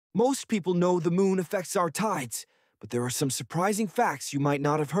Most people know the moon affects our tides, but there are some surprising facts you might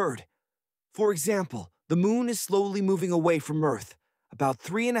not have heard. For example, the moon is slowly moving away from Earth, about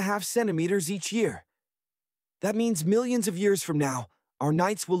 3.5 centimeters each year. That means millions of years from now, our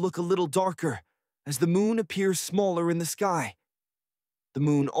nights will look a little darker, as the moon appears smaller in the sky. The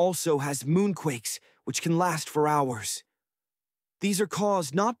moon also has moonquakes, which can last for hours. These are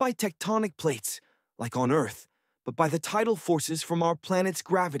caused not by tectonic plates, like on Earth, but by the tidal forces from our planet's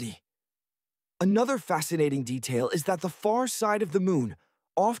gravity. Another fascinating detail is that the far side of the moon,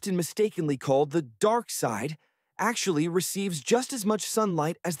 often mistakenly called the dark side, actually receives just as much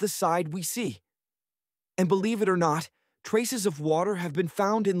sunlight as the side we see. And believe it or not, traces of water have been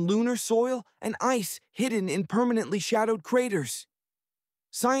found in lunar soil and ice hidden in permanently shadowed craters.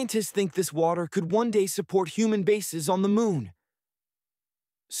 Scientists think this water could one day support human bases on the moon.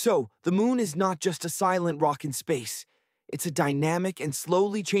 So, the moon is not just a silent rock in space. It's a dynamic and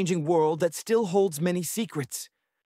slowly changing world that still holds many secrets.